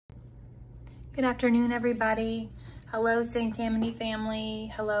Good afternoon, everybody. Hello, St. Tammany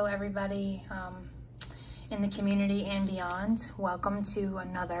family. Hello, everybody in the community and beyond. Welcome to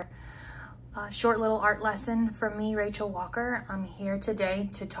another short little art lesson from me, Rachel Walker. I'm here today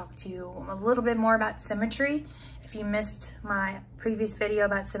to talk to you a little bit more about symmetry. If you missed my previous video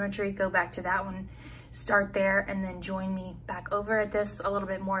about symmetry, go back to that one, start there, and then join me back over at this a little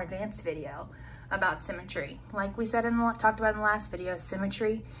bit more advanced video about symmetry. Like we said talked about in the last video,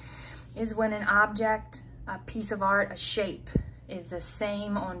 symmetry is when an object, a piece of art, a shape is the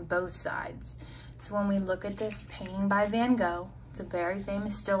same on both sides. So when we look at this painting by Van Gogh, it's a very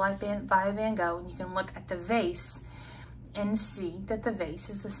famous still life by Van Gogh, and you can look at the vase and see that the vase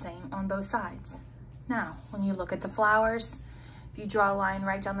is the same on both sides. Now, when you look at the flowers, if you draw a line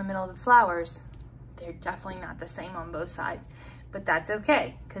right down the middle of the flowers, they're definitely not the same on both sides, but that's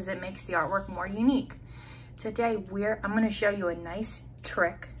okay because it makes the artwork more unique. Today, I'm going to show you a nice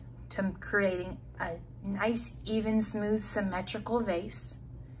trick to creating a nice, even, smooth, symmetrical vase.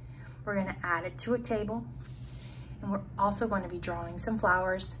 We're going to add it to a table, and we're also going to be drawing some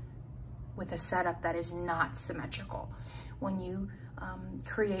flowers with a setup that is not symmetrical. When you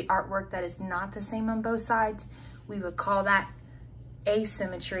create artwork that is not the same on both sides, we would call that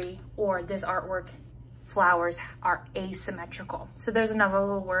asymmetry, or this artwork, flowers are asymmetrical. So there's another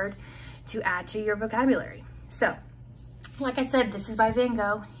little word to add to your vocabulary. So, like I said, this is by Van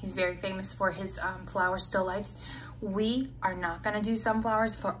Gogh. He's very famous for his flower still lifes. We are not gonna do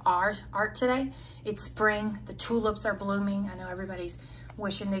sunflowers for our art today. It's spring, the tulips are blooming. I know everybody's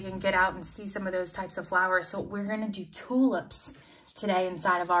wishing they can get out and see some of those types of flowers. So we're gonna do tulips today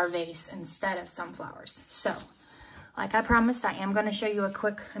inside of our vase instead of sunflowers. So, like I promised, I am gonna show you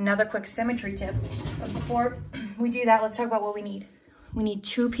another quick symmetry tip. But before we do that, let's talk about what we need. We need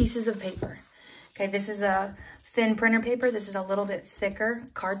 2 pieces of paper. Okay, this is a thin printer paper. This is a little bit thicker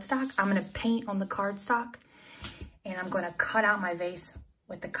cardstock. I'm gonna paint on the cardstock, and I'm gonna cut out my vase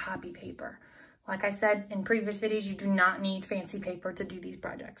with the copy paper. Like I said in previous videos, you do not need fancy paper to do these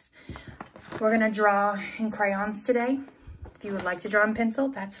projects. We're gonna draw in crayons today. If you would like to draw in pencil,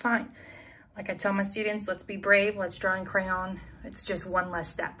 that's fine. Like I tell my students, let's be brave, let's draw in crayon. It's just one less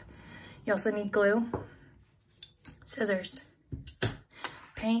step. You also need glue, scissors,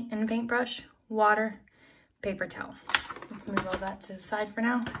 paint and paintbrush, water, paper towel. Let's move all that to the side for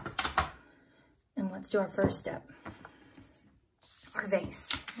now. And let's do our first step, our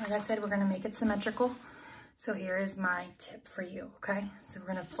vase. Like I said, we're gonna make it symmetrical. So here is my tip for you, okay? So we're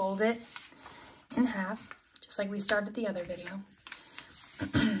gonna fold it in half, just like we started the other video.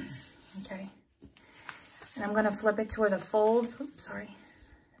 Okay. And I'm gonna flip it to where the fold,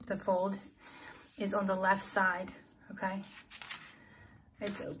 the fold is on the left side, okay?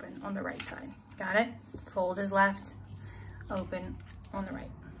 It's open on the right side. Got it? Fold is left, open on the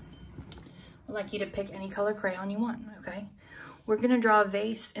right. I'd like you to pick any color crayon you want, okay? We're gonna draw a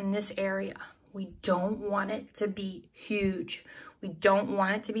vase in this area. We don't want it to be huge. We don't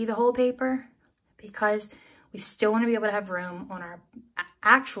want it to be the whole paper because we still wanna be able to have room on our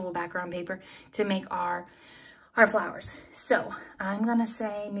actual background paper to make our flowers. So I'm gonna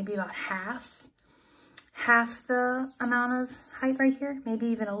say maybe about half the amount of height right here, maybe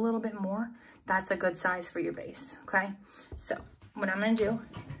even a little bit more. That's a good size for your vase, okay? So what I'm gonna do,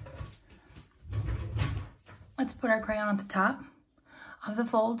 let's put our crayon at the top of the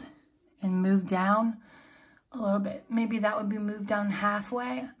fold and move down a little bit. Maybe that would be moved down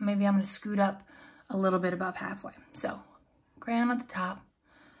halfway. Maybe I'm gonna scoot up a little bit above halfway. So crayon at the top,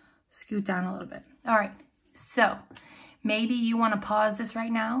 scoot down a little bit. All right, so maybe you wanna pause this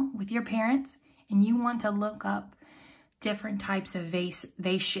right now with your parents and you want to look up different types of vase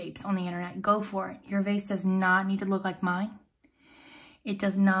shapes on the internet. Go for it. Your vase does not need to look like mine. It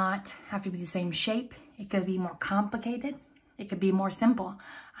does not have to be the same shape. It could be more complicated. It could be more simple.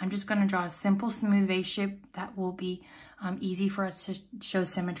 I'm just gonna draw a simple, smooth vase shape that will be easy for us to show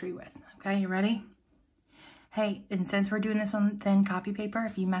symmetry with. Okay, you ready? Hey, and since we're doing this on thin copy paper,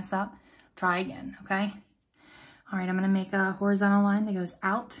 if you mess up, try again, okay? All right, I'm gonna make a horizontal line that goes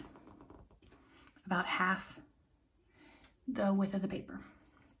out about half the width of the paper.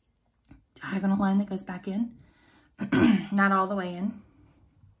 Diagonal line that goes back in, not all the way in.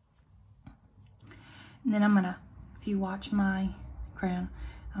 And then I'm gonna, if you watch my crayon,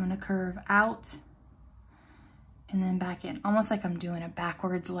 I'm gonna curve out and then back in, almost like I'm doing a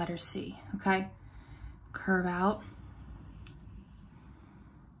backwards letter C, okay? Curve out,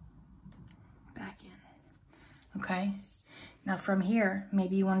 back in, okay? Now from here,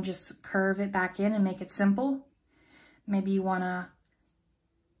 maybe you wanna just curve it back in and make it simple. Maybe you wanna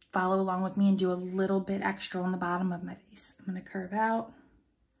follow along with me and do a little bit extra on the bottom of my vase. I'm gonna curve out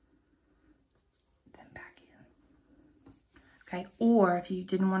okay? Or if you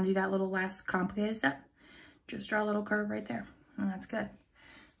didn't want to do that little last complicated step, just draw a little curve right there, and that's good,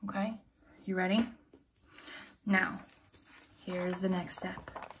 okay? You ready? Now, here's the next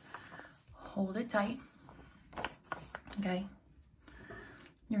step. Hold it tight, okay?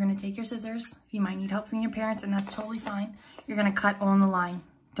 You're gonna take your scissors. You might need help from your parents, and that's totally fine. You're gonna cut on the line.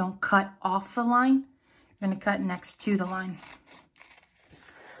 Don't cut off the line. You're gonna cut next to the line.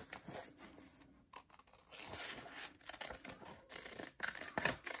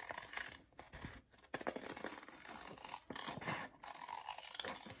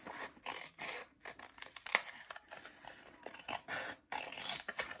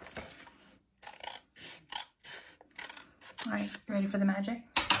 All right, ready for the magic?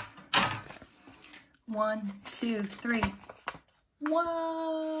 1, 2, 3.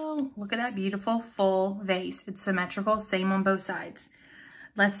 Whoa! Look at that beautiful full vase. It's symmetrical, same on both sides.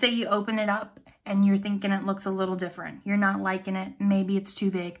 Let's say you open it up and you're thinking it looks a little different. You're not liking it. Maybe it's too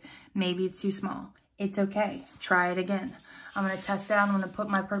big. Maybe it's too small. It's okay. Try it again. I'm going to test it out. I'm going to put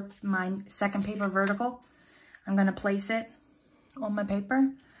my second paper vertical. I'm going to place it on my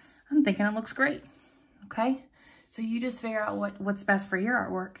paper. I'm thinking it looks great. Okay? So you just figure out what's best for your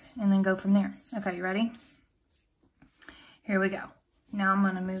artwork and then go from there. Okay, you ready? Here we go. Now I'm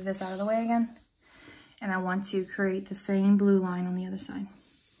gonna move this out of the way again. And I want to create the same blue line on the other side.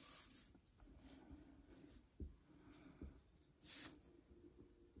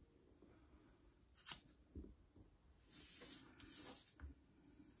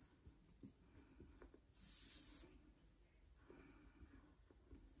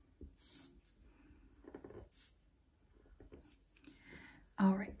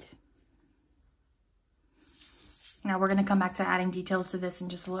 All right. Now we're gonna come back to adding details to this in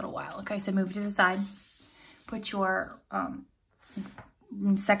just a little while. Okay, so move to the side. Put your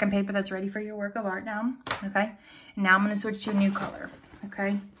second paper that's ready for your work of art down, okay? And now I'm gonna switch to a new color,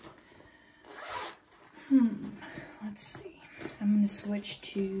 okay? Let's see. I'm gonna switch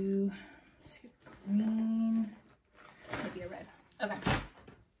to green, maybe a red. Okay.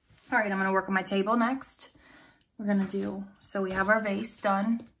 All right, I'm gonna work on my table next. We're gonna do, so we have our vase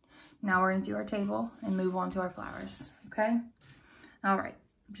done. Now we're gonna do our table and move on to our flowers, okay? All right,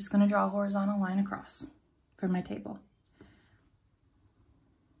 I'm just gonna draw a horizontal line across for my table.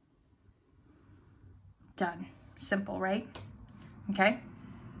 Done, simple, right? Okay.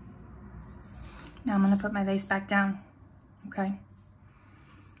 Now I'm gonna put my vase back down, okay?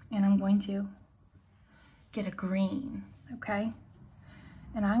 And I'm going to get a green, okay?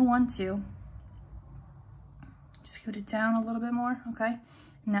 And I want to scoot it down a little bit more, okay?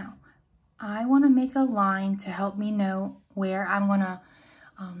 Now, I want to make a line to help me know where I'm gonna,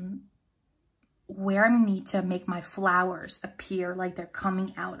 where I need to make my flowers appear like they're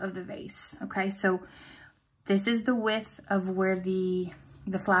coming out of the vase, okay? So this is the width of where the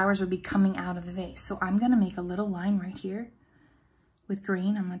flowers would be coming out of the vase. So I'm gonna make a little line right here with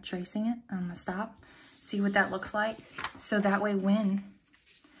green. I'm not tracing it, I'm gonna stop, see what that looks like. So that way when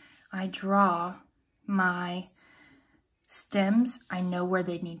I draw my stems, I know where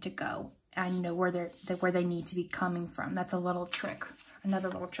they need to go. I know where they need to be coming from. That's a little trick, another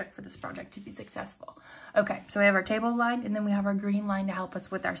little trick for this project to be successful. Okay, so we have our table line and then we have our green line to help us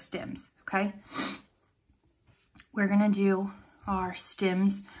with our stems, okay? We're gonna do our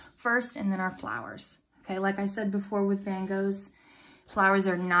stems first and then our flowers, okay? Like I said before with Van Gogh's, flowers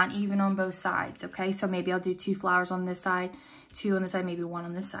are not even on both sides, okay? So maybe I'll do 2 flowers on this side, 2 on this side, maybe 1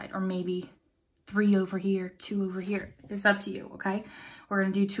 on this side, or maybe 3 over here, 2 over here. It's up to you, okay? We're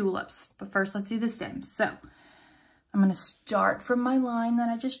gonna do tulips, but first let's do the stems. So I'm gonna start from my line that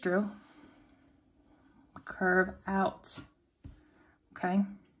I just drew, curve out, okay?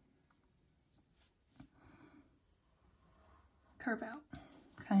 Curve out,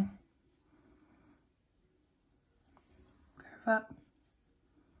 okay? Curve up,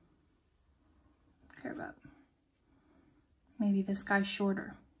 curve up. Maybe this guy's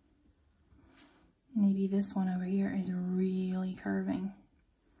shorter. Maybe this one over here is really curving.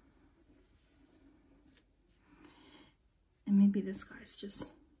 And maybe this guy's just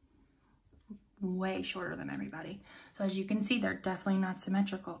way shorter than everybody. So as you can see, they're definitely not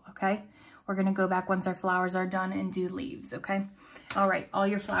symmetrical, okay? We're gonna go back once our flowers are done and do leaves, okay? All right, all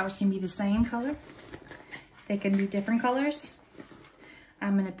your flowers can be the same color. They can be different colors.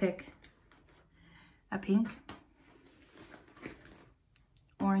 I'm gonna pick a pink,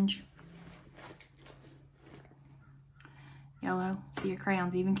 orange, yellow. See, your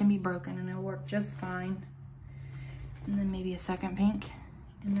crayons even can be broken and it'll work just fine. And then maybe a second pink.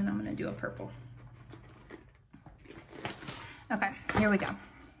 And then I'm gonna do a purple. Okay, here we go.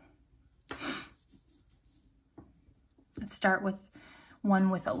 Let's start with one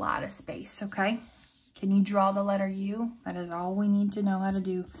with a lot of space, okay? Can you draw the letter U? That is all we need to know how to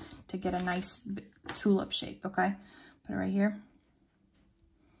do to get a nice tulip shape, okay? Put it right here.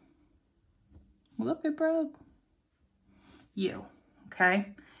 Whoop, it broke. U,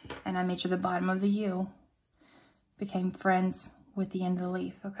 okay? And I made sure the bottom of the U became friends with the end of the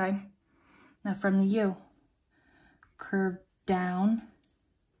leaf, okay? Now from the U, curve down,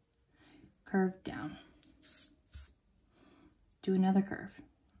 curve down. Do another curve,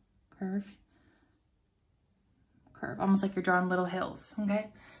 curve, curve, almost like you're drawing little hills, okay?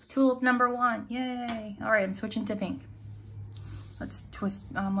 Tulip number 1, yay. All right, I'm switching to pink. Let's twist,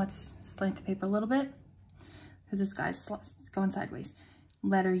 let's slant the paper a little bit because this guy's going sideways.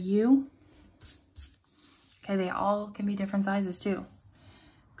 Letter U. Okay, they all can be different sizes too.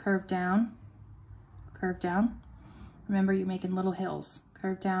 Curve down, curve down. Remember, you're making little hills.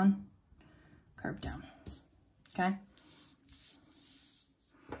 Curve down, okay?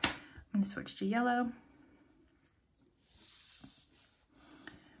 I'm gonna switch to yellow.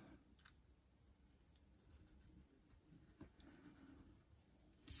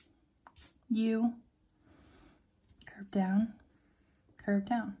 U, curve down, curve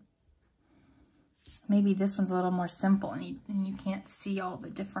down. Maybe this one's a little more simple and you can't see all the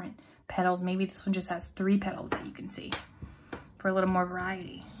different petals. Maybe this one just has 3 petals that you can see for a little more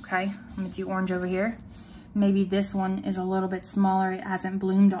variety, okay? I'm gonna do orange over here. Maybe this one is a little bit smaller. It hasn't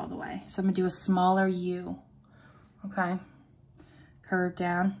bloomed all the way. So I'm gonna do a smaller U, okay? Curve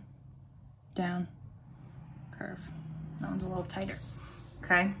down, down, curve. That one's a little tighter,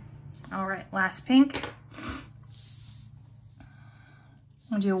 okay? All right, last pink. I'm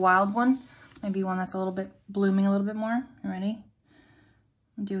gonna do a wild one. Maybe one that's a little bit blooming a little bit more. You ready?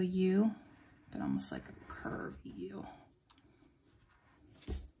 I'm gonna do a U, but almost like a curved U.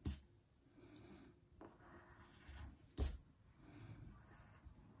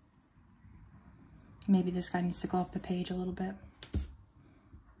 Maybe this guy needs to go off the page a little bit.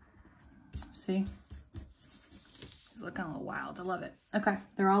 See? He's looking a little wild. I love it. Okay,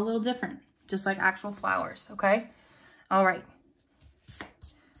 they're all a little different, just like actual flowers, okay? All right.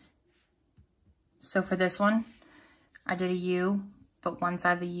 So for this one, I did a U, but one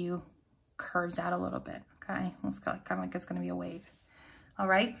side of the U curves out a little bit, okay? It's kind of like it's gonna be a wave. All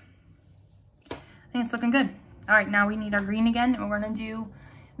right? I think it's looking good. All right, now we need our green again, and we're gonna do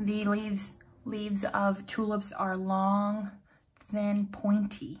the leaves. Leaves of tulips are long, thin,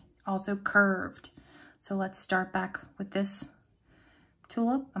 pointy, also curved. So let's start back with this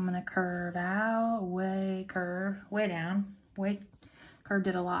tulip. I'm gonna curve out, curve, way down, curved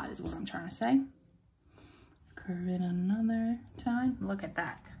it a lot is what I'm trying to say. Curve it another time. Look at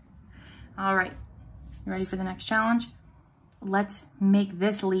that. All right, you ready for the next challenge? Let's make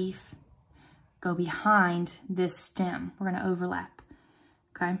this leaf go behind this stem. We're gonna overlap,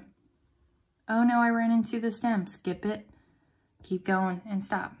 okay? Oh no, I ran into the stem. Skip it, keep going and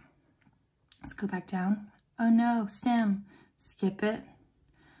stop. Let's go back down. Oh no, stem, skip it,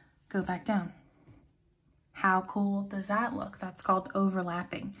 go back down. How cool does that look? That's called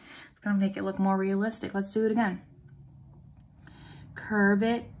overlapping. It's gonna make it look more realistic. Let's do it again. Curve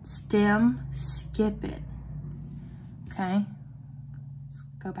it, stem, skip it. Okay, let's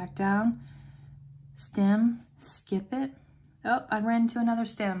go back down. Stem, skip it. Oh, I ran into another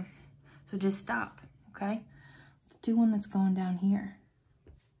stem. So just stop, okay? Let's do one that's going down here.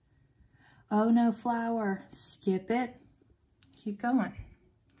 Oh no, flower, skip it, keep going.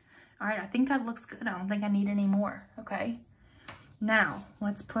 All right, I think that looks good. I don't think I need any more, okay? Now,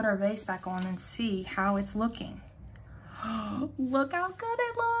 let's put our vase back on and see how it's looking. Look how good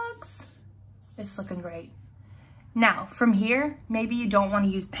it looks. It's looking great. Now, from here, maybe you don't want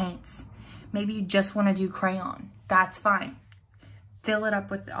to use paints. Maybe you just want to do crayon. That's fine. Fill it up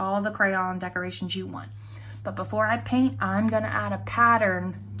with all the crayon decorations you want. But before I paint, I'm gonna add a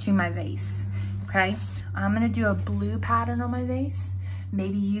pattern to my vase, okay? I'm gonna do a blue pattern on my vase.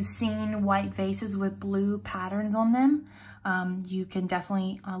 Maybe you've seen white vases with blue patterns on them. You can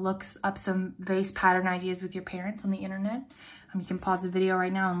definitely look up some vase pattern ideas with your parents on the internet. You can pause the video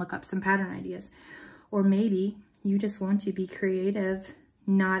right now and look up some pattern ideas. Or maybe you just want to be creative,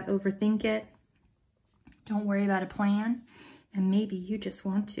 not overthink it. Don't worry about a plan. And maybe you just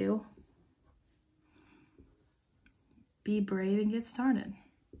want to be brave and get started.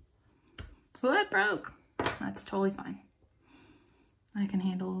 Well, it broke. That's totally fine. I can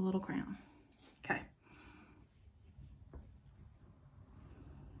handle a little crayon. Okay.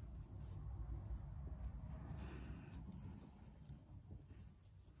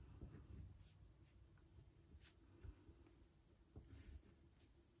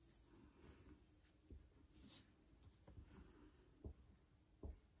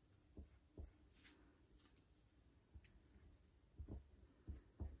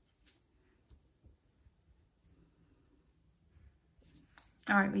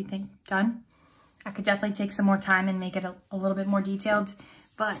 All right, what do you think? Done? I could definitely take some more time and make it a little bit more detailed,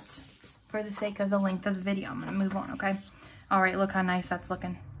 but for the sake of the length of the video, I'm gonna move on, okay? All right, look how nice that's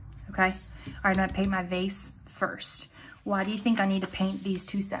looking, okay? All right, I'm gonna paint my vase first. Why do you think I need to paint these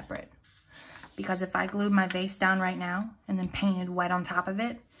two separate? Because if I glued my vase down right now and then painted wet on top of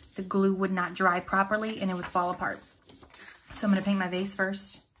it, the glue would not dry properly and it would fall apart. So I'm gonna paint my vase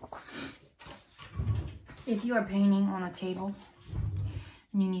first. If you are painting on a table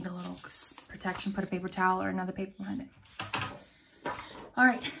and you need a little protection, put a paper towel or another paper behind it. All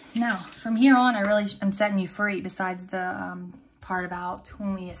right, now from here on, I'm setting you free besides the part about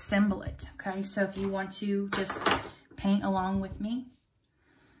when we assemble it, okay? So if you want to just paint along with me,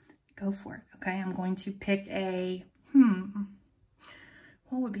 go for it, okay? I'm going to pick a,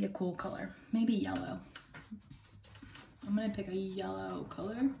 what would be a cool color? Maybe yellow. I'm gonna pick a yellow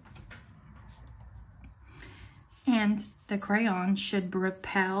color. And the crayon should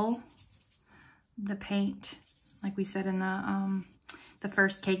repel the paint, like we said in the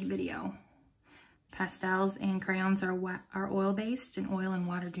first cake video. Pastels and crayons are oil-based, and oil and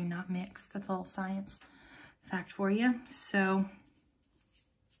water do not mix. That's a little science fact for you. So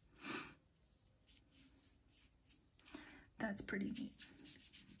that's pretty neat.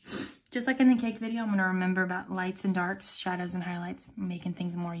 Just like in the cake video, I'm gonna remember about lights and darks, shadows and highlights, making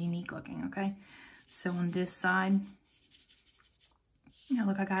things more unique looking, okay? So on this side,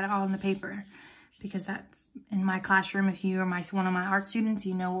 look, I got it all on the paper because that's in my classroom. If you are one of my art students,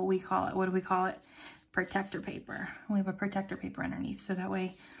 you know what we call it. What do we call it? Protector paper. We have a protector paper underneath, so that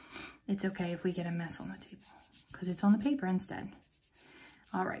way it's okay if we get a mess on the table because it's on the paper instead.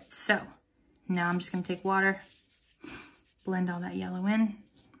 All right, so now I'm just gonna take water, blend all that yellow in.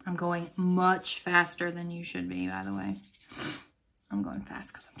 I'm going much faster than you should be, by the way. I'm going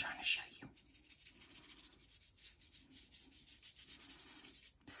fast because I'm trying to show you.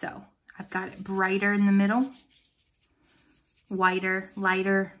 So I've got it brighter in the middle, whiter,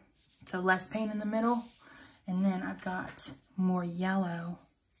 lighter, so less paint in the middle. And then I've got more yellow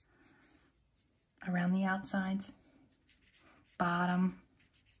around the outsides, bottom,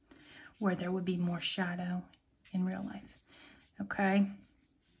 where there would be more shadow in real life. Okay.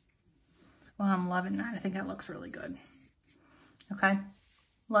 Well, I'm loving that. I think that looks really good. Okay.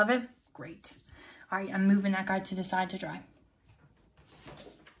 Love it? Great. All right, I'm moving that guy to the side to dry.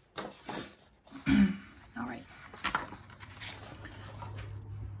 All right.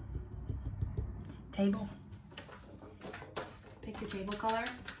 Table. Pick your table color.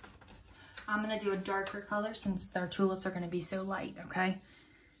 I'm going to do a darker color since our tulips are going to be so light, okay?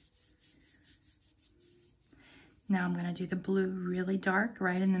 Now I'm going to do the blue really dark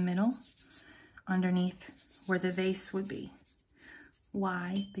right in the middle underneath where the vase would be.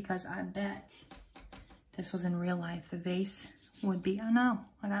 Why? Because I bet this was in real life. The vase would be, oh no,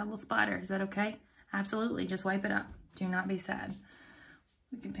 I got a little splatter. Is that okay? Absolutely. Just wipe it up. Do not be sad.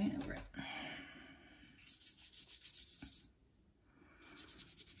 We can paint over it.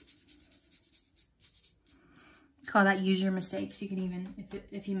 Call that use your mistakes. You can even,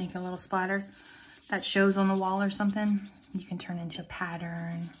 if you make a little splatter that shows on the wall or something, you can turn into a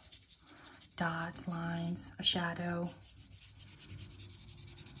pattern, dots, lines, a shadow.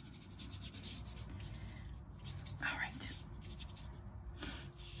 All right.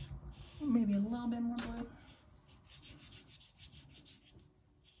 Maybe a little bit more blue.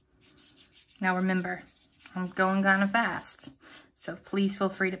 Now remember, I'm going kind of fast, so please feel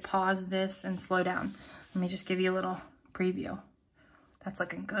free to pause this and slow down. Let me just give you a little preview. That's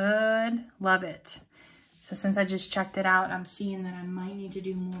looking good. Love it. So since I just checked it out, I'm seeing that I might need to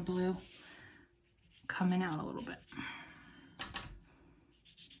do more blue coming out a little bit.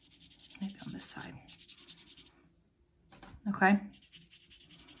 Maybe on this side. Okay.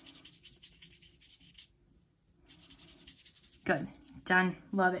 Good. Done.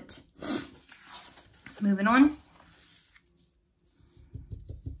 Love it. Moving on.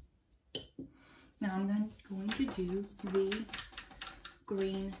 Now I'm going to do the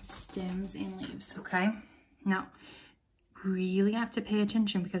green stems and leaves, okay? Now, really have to pay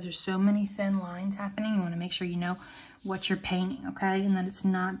attention because there's so many thin lines happening. You want to make sure you know what you're painting, okay? And that it's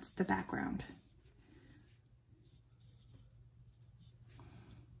not the background.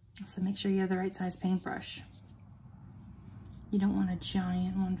 So make sure you have the right size paintbrush. You don't want a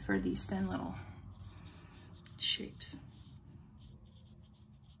giant one for these thin little shapes.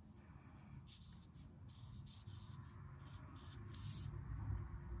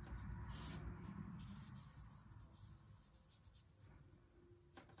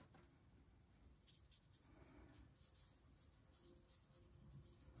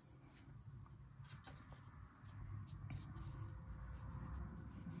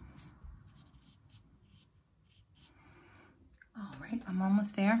 right, I'm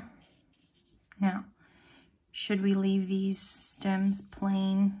almost there. Now, should we leave these stems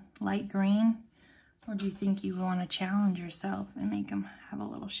plain light green? Or do you think you want to challenge yourself and make them have a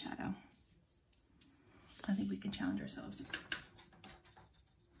little shadow? I think we can challenge ourselves.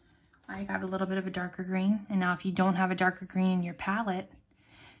 I have a little bit of a darker green. And now if you don't have a darker green in your palette,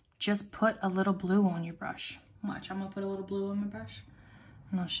 just put a little blue on your brush. Watch, I'm gonna put a little blue on my brush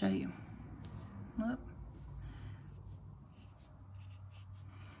and I'll show you. Whoop.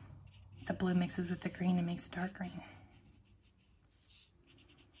 The blue mixes with the green and makes a dark green.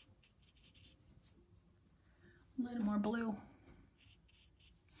 A little more blue.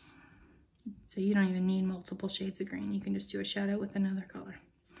 So you don't even need multiple shades of green. You can just do a shadow with another color.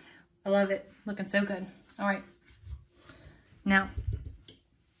 I love it. Looking so good. All right. Now,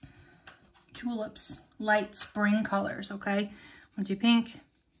 tulips, light spring colors, okay? Want to do pink?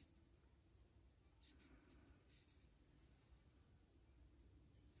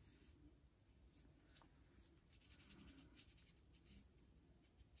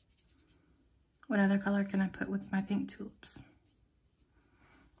 What other color can I put with my pink tulips?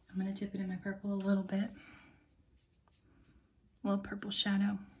 I'm gonna dip it in my purple a little bit. A little purple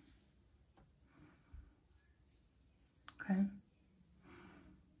shadow. Okay.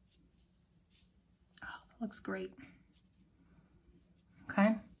 Oh, that looks great.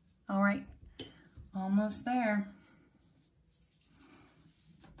 Okay, all right, almost there.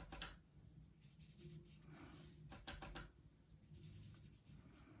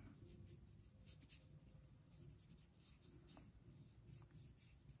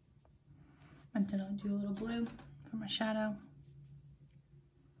 And then I'll do a little blue for my shadow.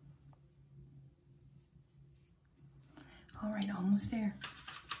 All right, almost there.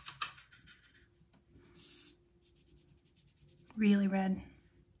 Really red.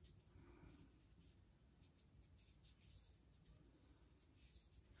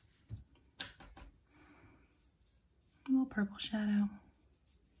 A little purple shadow. A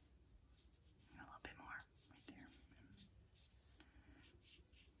little bit more right there.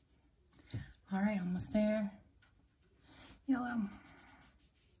 All right, almost there. Yellow.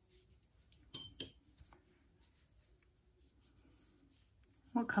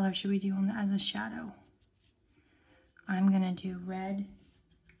 What color should we do on as a shadow? I'm gonna do red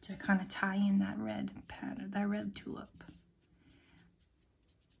to kind of tie in that red pattern, that red tulip.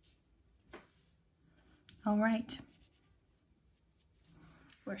 All right.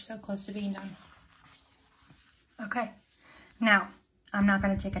 We're so close to being done. Okay, now I'm not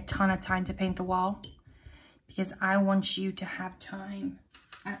gonna take a ton of time to paint the wall because I want you to have time.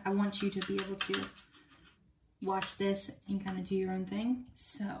 I want you to be able to watch this and kind of do your own thing.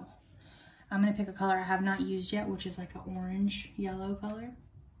 So I'm gonna pick a color I have not used yet, which is like an orange yellow color.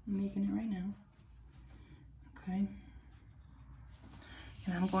 I'm making it right now. Okay.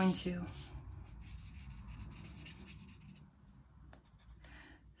 And I'm going to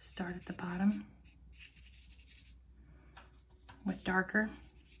start at the bottom with darker.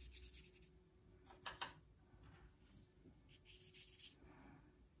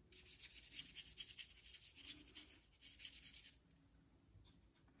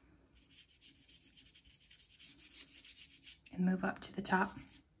 And move up to the top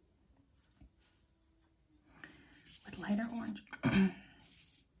with lighter orange.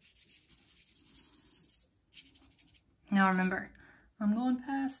 Now remember, I'm going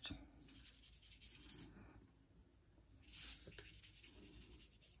fast.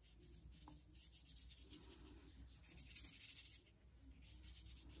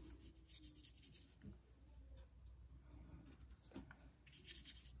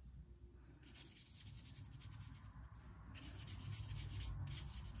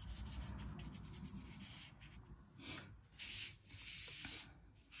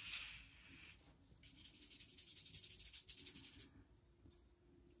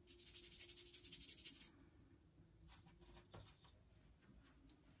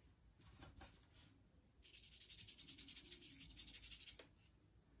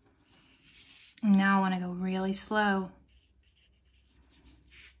 Now I want to go really slow.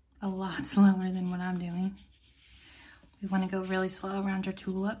 A lot slower than what I'm doing. We want to go really slow around your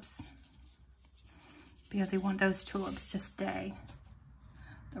tulips because we want those tulips to stay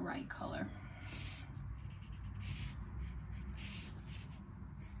the right color.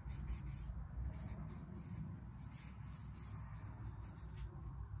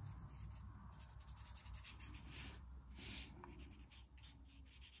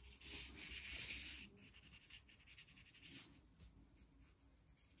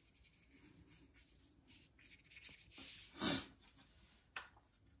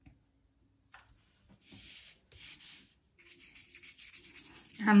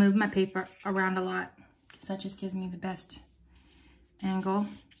 I move my paper around a lot because that just gives me the best angle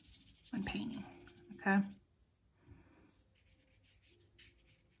when painting, okay?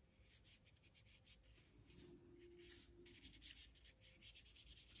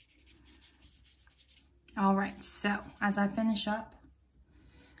 All right, so as I finish up,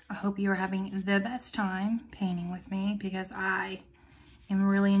 I hope you are having the best time painting with me because I am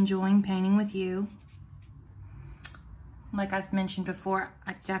really enjoying painting with you. Like I've mentioned before,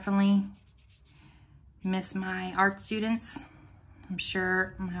 I definitely miss my art students. I'm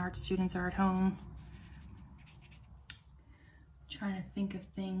sure my art students are at home trying to think of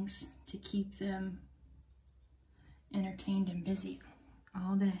things to keep them entertained and busy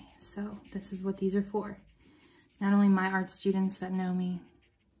all day. So this is what these are for. Not only my art students that know me,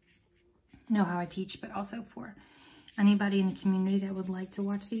 know how I teach, but also for anybody in the community that would like to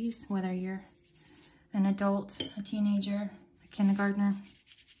watch these, whether you're an adult, a teenager, a kindergartner.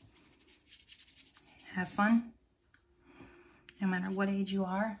 Have fun. No matter what age you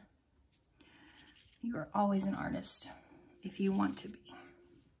are always an artist if you want to be.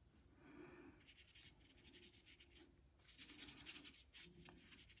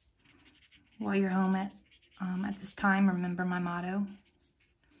 While you're home at this time, remember my motto.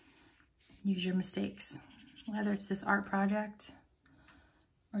 Use your mistakes, whether it's this art project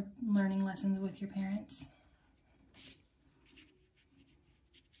or learning lessons with your parents.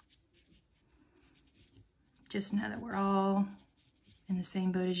 Just know that we're all in the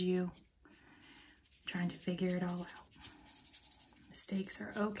same boat as you, trying to figure it all out. Mistakes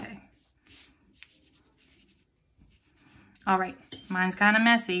are okay. All right, mine's kind of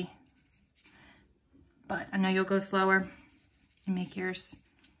messy, but I know you'll go slower and make yours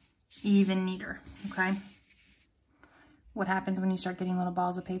even neater, okay? What happens when you start getting little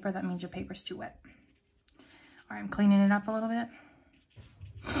balls of paper? That means your paper's too wet. All right, I'm cleaning it up a little bit.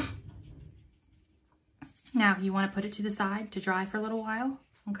 Now, you want to put it to the side to dry for a little while,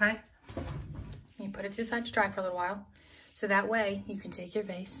 okay? You put it to the side to dry for a little while, so that way you can take your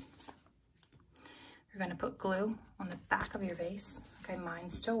vase. You're going to put glue on the back of your vase. Okay,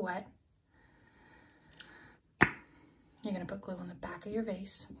 mine's still wet. You're going to put glue on the back of your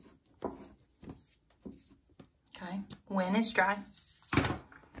vase. Okay, when it's dry. And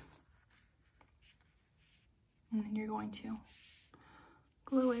then you're going to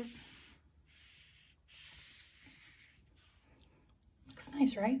glue it. Looks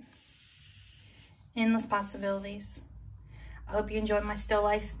nice, right? Endless possibilities. I hope you enjoyed my still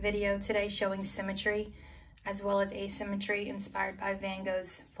life video today showing symmetry as well as asymmetry inspired by Van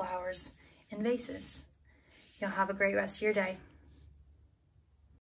Gogh's flowers and vases. Y'all have a great rest of your day.